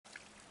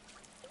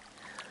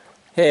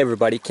Hey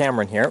everybody,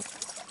 Cameron here.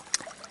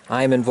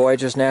 I'm in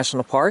Voyageurs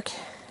National Park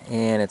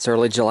and it's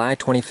early July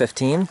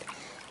 2015,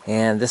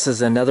 and this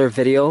is another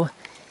video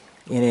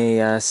in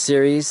a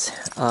series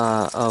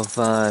of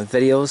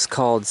videos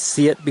called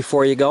See It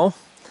Before You Go,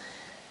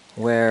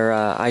 where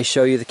I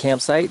show you the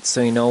campsite so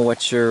you know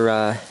what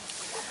you're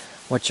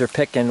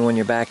picking when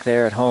you're back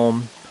there at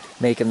home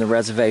making the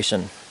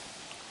reservation.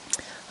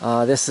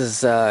 This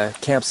is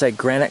campsite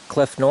Granite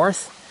Cliff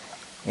North,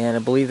 and I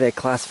believe they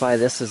classify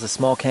this as a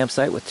small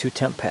campsite with 2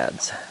 tent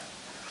pads.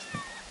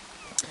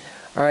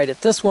 Alright,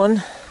 at this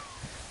one,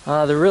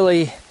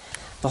 the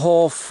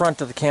whole front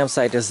of the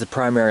campsite is the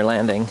primary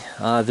landing.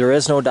 There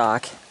is no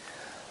dock,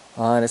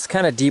 and it's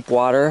kind of deep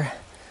water,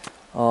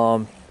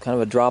 kind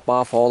of a drop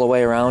off all the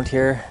way around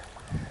here.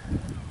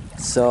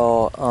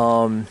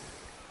 So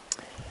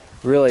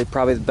really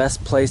probably the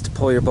best place to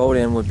pull your boat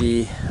in would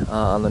be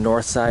on the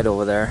north side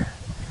over there.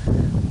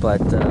 But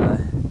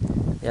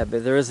yeah,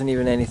 but there isn't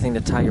even anything to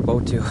tie your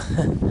boat to.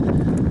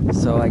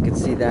 So I could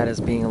see that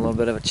as being a little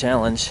bit of a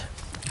challenge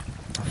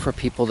for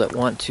people that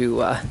want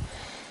to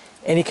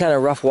any kind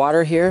of rough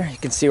water here. You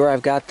can see where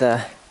I've got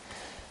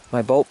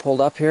my boat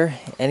pulled up here.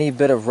 Any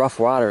bit of rough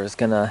water is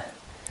gonna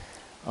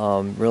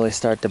really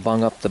start to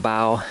bung up the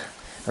bow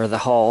or the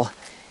hull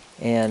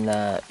and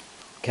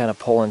kind of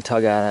pull and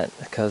tug at it,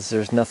 because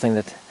there's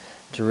nothing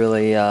to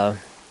really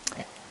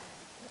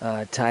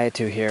tie it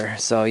to here.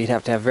 So you'd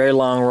have to have very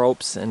long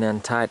ropes and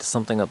then tie it to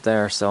something up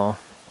there. So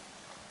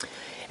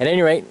at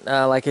any rate,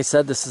 like I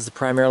said, this is the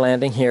primary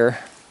landing here.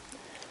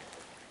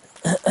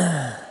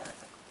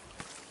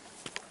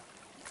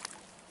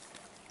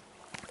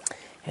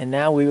 And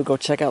now we will go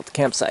check out the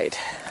campsite.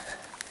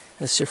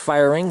 This is your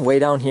fire ring way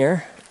down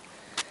here.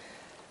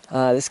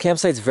 This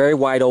campsite's very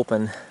wide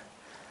open.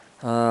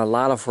 A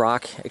lot of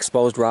rock,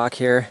 exposed rock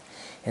here.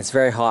 It's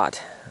very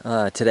hot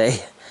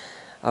today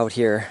out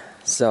here.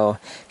 So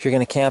if you're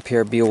going to camp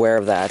here, be aware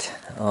of that.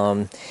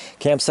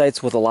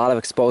 Campsites with a lot of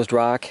exposed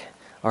rock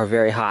are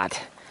very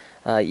hot.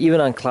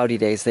 Even on cloudy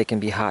days they can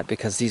be hot,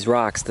 because these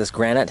rocks, this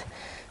granite,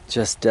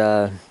 just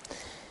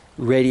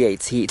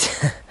radiates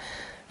heat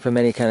from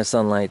any kind of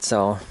sunlight.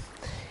 So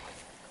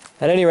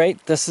at any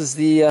rate, this is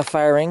the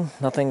fire ring.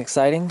 Nothing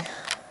exciting.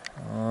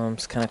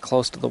 It's kind of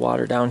close to the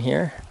water down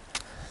here.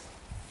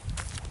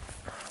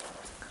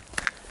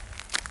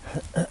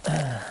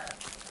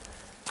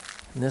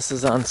 And this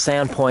is on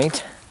Sand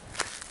Point,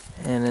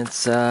 and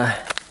it's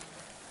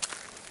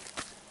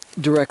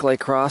directly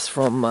across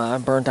from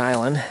Burnt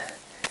Island.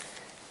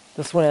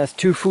 This one has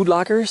 2 food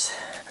lockers.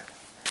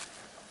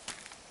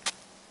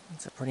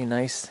 It's a pretty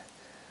nice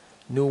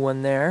new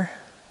one there.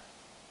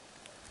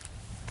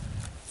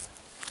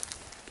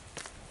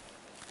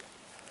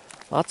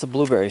 Lots of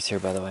blueberries here,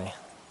 by the way.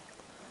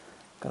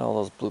 Got all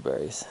those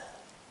blueberries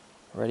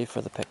ready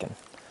for the picking.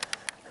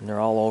 And they're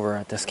all over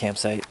at this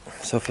campsite.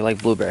 So if you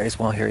like blueberries,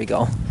 well, here you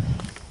go.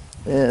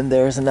 And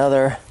there's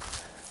another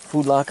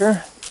food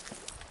locker.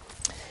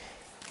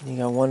 You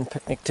got one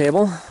picnic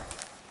table.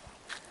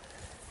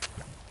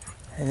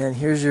 And then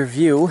here's your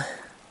view.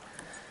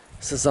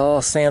 This is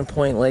all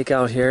Sandpoint Lake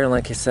out here, and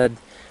like I said,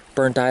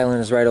 Burnt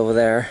Island is right over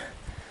there.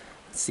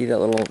 See that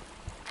little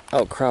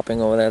outcropping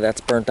over there?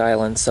 That's Burnt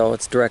Island, so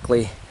it's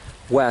directly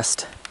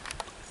west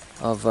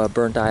of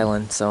Burnt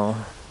Island. So,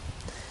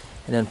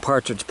 and then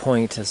Partridge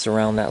Point is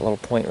around that little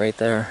point right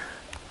there.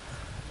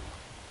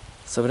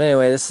 So, but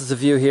anyway, this is the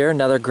view here.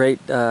 Another great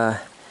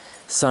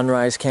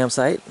sunrise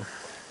campsite.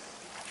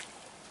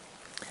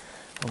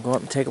 We'll go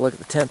up and take a look at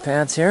the tent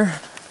pads here.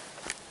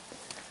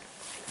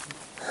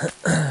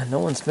 No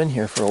one's been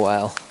here for a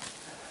while.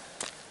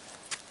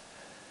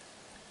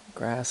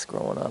 Grass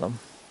growing on them.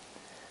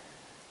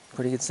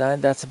 Pretty good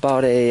sign. That's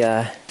about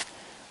a,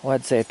 well,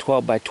 I'd say a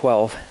 12 by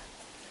 12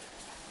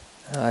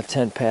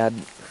 tent pad.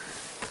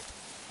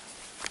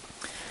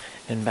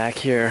 And back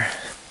here,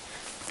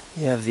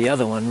 you have the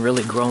other one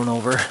really grown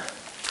over. You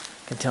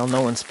can tell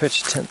no one's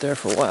pitched a tent there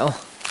for a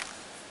while.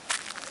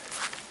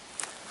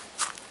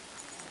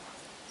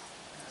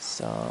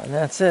 So, and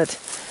that's it.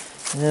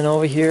 And then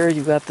over here,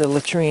 you've got the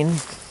latrine.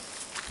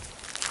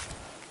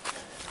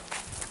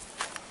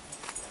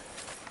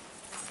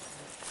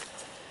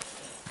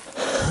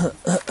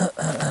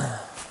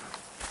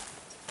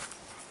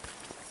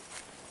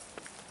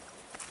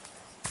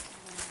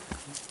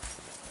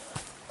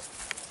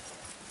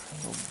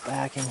 Go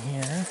back in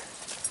here.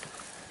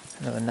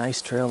 Another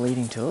nice trail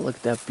leading to it. Look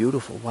at that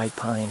beautiful white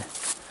pine.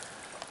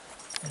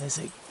 That is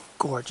a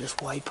gorgeous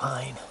white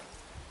pine.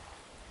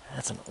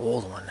 That's an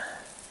old one.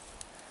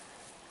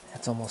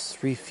 That's almost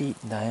 3 feet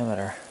in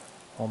diameter.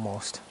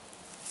 Almost.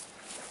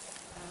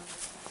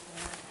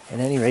 At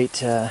any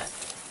rate,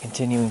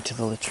 continuing to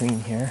the latrine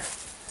here.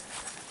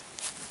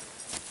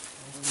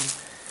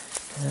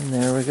 And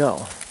there we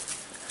go.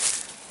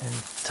 And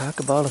talk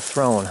about a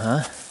throne,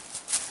 huh?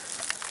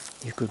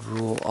 You could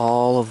rule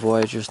all of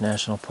Voyageurs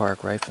National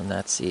Park right from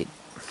that seat.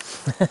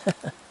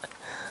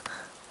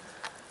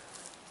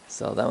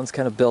 So that one's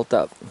kind of built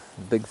up.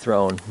 Big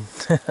throne.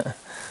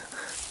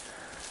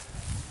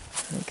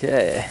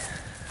 Okay.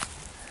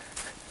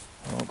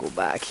 I'll go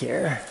back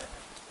here.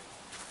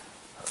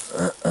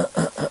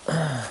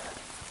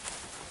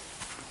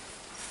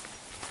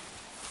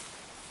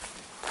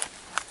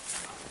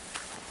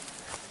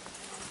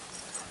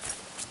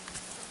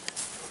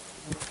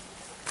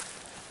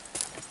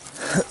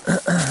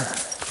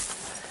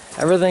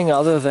 Everything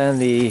other than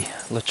the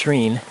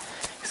latrine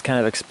is kind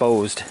of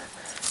exposed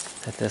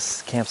at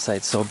this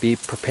campsite, so be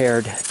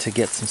prepared to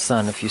get some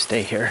sun if you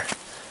stay here.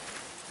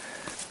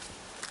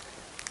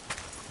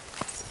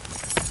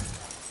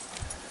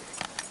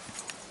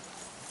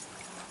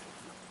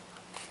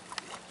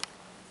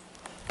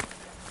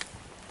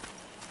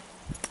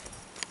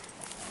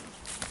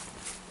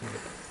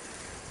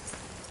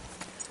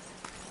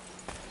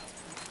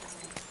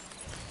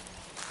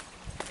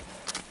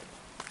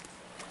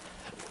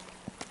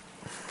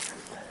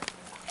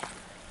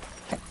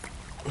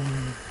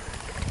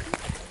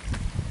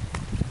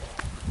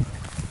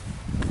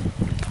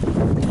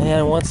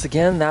 And once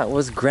again, that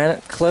was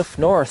Granite Cliff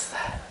North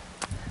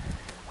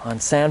on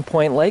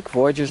Sandpoint Lake,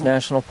 Voyageurs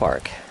National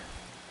Park.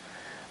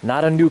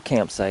 Not a new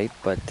campsite,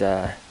 but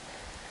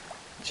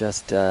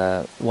just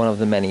one of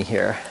the many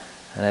here.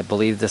 And I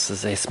believe this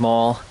is a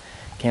small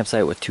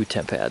campsite with 2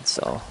 tent pads,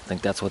 so I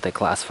think that's what they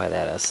classify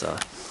that as. So,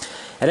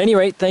 at any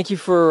rate, thank you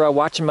for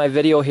watching my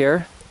video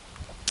here,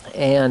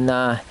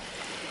 and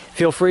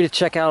feel free to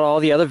check out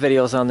all the other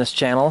videos on this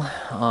channel.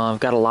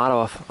 I've got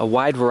a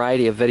wide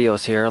variety of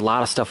videos here, a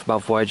lot of stuff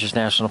about Voyageurs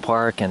National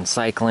Park and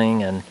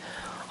cycling and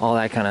all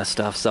that kind of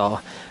stuff. So,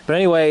 but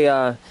anyway,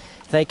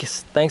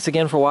 thanks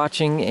again for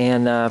watching,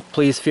 and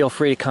please feel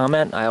free to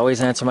comment. I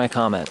always answer my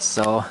comments.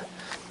 So, all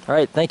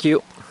right, thank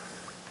you.